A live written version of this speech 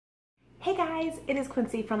Hey guys, it is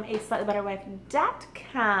Quincy from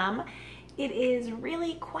aslightlybetterwife.com. It is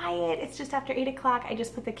really quiet. It's just after 8 o'clock. I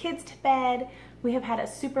just put the kids to bed. We have had a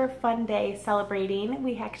super fun day celebrating.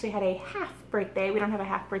 We actually had a half birthday. We don't have a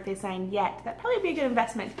half birthday sign yet. That'd probably be a good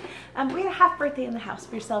investment. We had a half birthday in the house.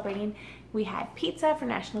 We were celebrating. We had pizza for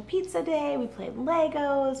National Pizza Day. We played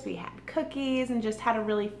Legos. We had cookies and just had a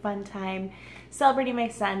really fun time celebrating my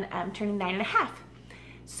son turning 9.5.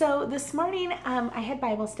 So this morning I had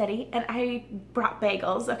Bible study and I brought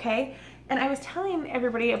bagels, okay? And I was telling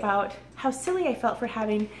everybody about how silly I felt for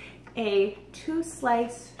having a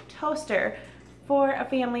 2-slice toaster for a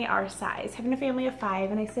family our size, having a family of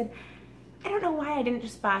 5. And I said, I don't know why I didn't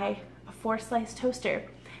just buy a 4-slice toaster.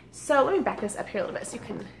 So let me back this up here a little bit so you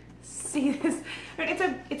can see this.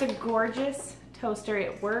 It's a gorgeous toaster.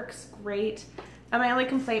 It works great. My only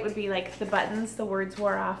complaint would be like the buttons, the words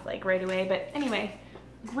wore off like right away. But anyway,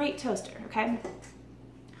 great toaster, okay?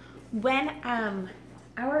 When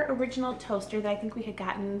our original toaster that I think we had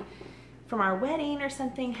gotten from our wedding or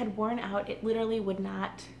something had worn out, it literally would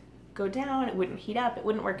not go down, it wouldn't heat up, it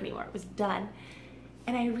wouldn't work anymore, it was done.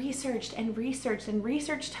 And I researched and researched and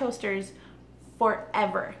researched toasters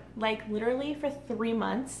forever, like literally for 3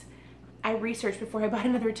 months. I researched before I bought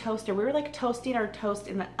another toaster. We were like toasting our toast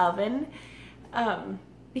in the oven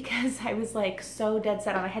because I was like so dead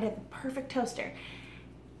set on I had to have the perfect toaster.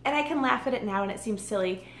 And I can laugh at it now and it seems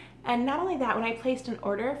silly. And not only that, when I placed an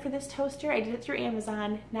order for this toaster, I did it through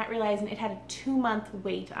Amazon, not realizing it had a 2-month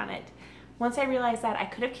wait on it. Once I realized that, I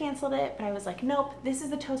could have canceled it, but I was like, nope, this is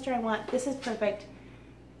the toaster I want, this is perfect.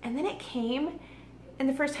 And then it came, and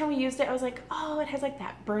the first time we used it, I was like, oh, it has like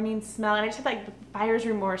that burning smell. And I just had like buyer's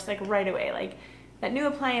remorse like right away. Like that new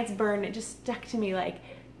appliance burned, it just stuck to me like,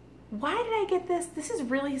 why did I get this? This is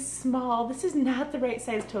really small. This is not the right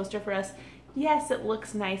size toaster for us. Yes, it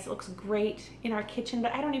looks nice, it looks great in our kitchen,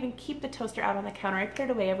 but I don't even keep the toaster out on the counter. I put it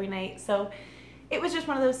away every night. So it was just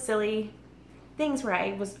one of those silly things where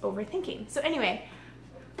I was overthinking. So anyway,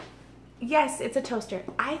 yes, it's a toaster.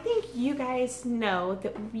 I think you guys know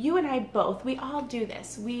that you and I both, we all do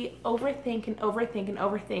this. We overthink and overthink and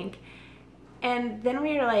overthink. And then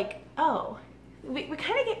we are like, oh, we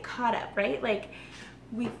kind of get caught up, right? Like,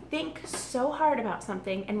 we think so hard about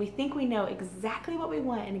something and we think we know exactly what we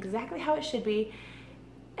want and exactly how it should be,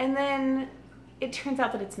 and then it turns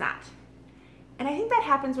out that it's not. And I think that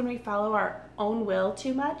happens when we follow our own will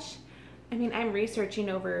too much. I mean, I'm researching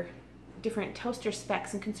over different toaster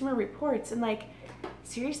specs and consumer reports and like,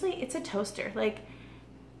 seriously, it's a toaster. Like,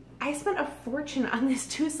 I spent a fortune on this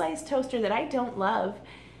 2-slice toaster that I don't love,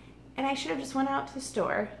 and I should have just went out to the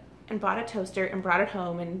store and bought a toaster and brought it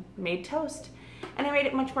home and made toast. And I made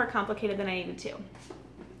it much more complicated than I needed to.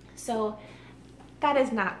 So that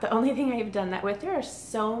is not the only thing I've done that with. There are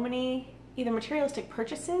so many either materialistic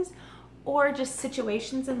purchases or just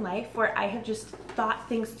situations in life where I have just thought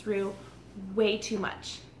things through way too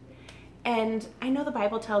much. And I know the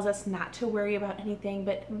Bible tells us not to worry about anything,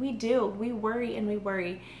 but we do. We worry and we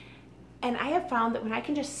worry. And I have found that when I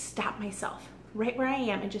can just stop myself right where I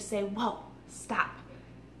am and just say, whoa, stop.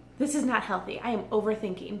 This is not healthy. I am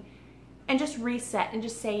overthinking. And just reset and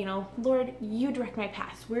just say, you know, Lord, you direct my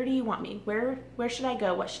path. Where do you want me? Where should I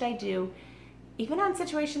go? What should I do? Even on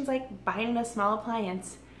situations like buying a small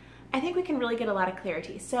appliance, I think we can really get a lot of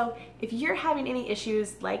clarity. So if you're having any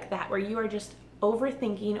issues like that, where you are just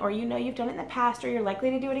overthinking, or you know you've done it in the past, or you're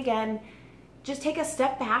likely to do it again, just take a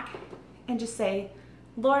step back and just say,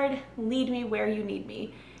 Lord, lead me where you need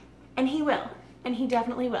me. And He will, and He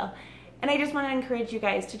definitely will. And I just want to encourage you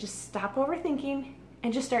guys to just stop overthinking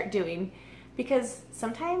and just start doing, because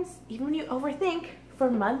sometimes even when you overthink for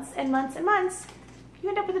months and months and months, you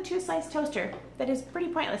end up with a 2-slice toaster that is pretty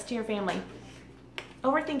pointless to your family.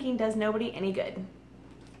 Overthinking does nobody any good.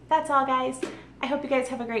 That's all, guys. I hope you guys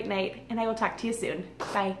have a great night, and I will talk to you soon.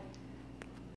 Bye.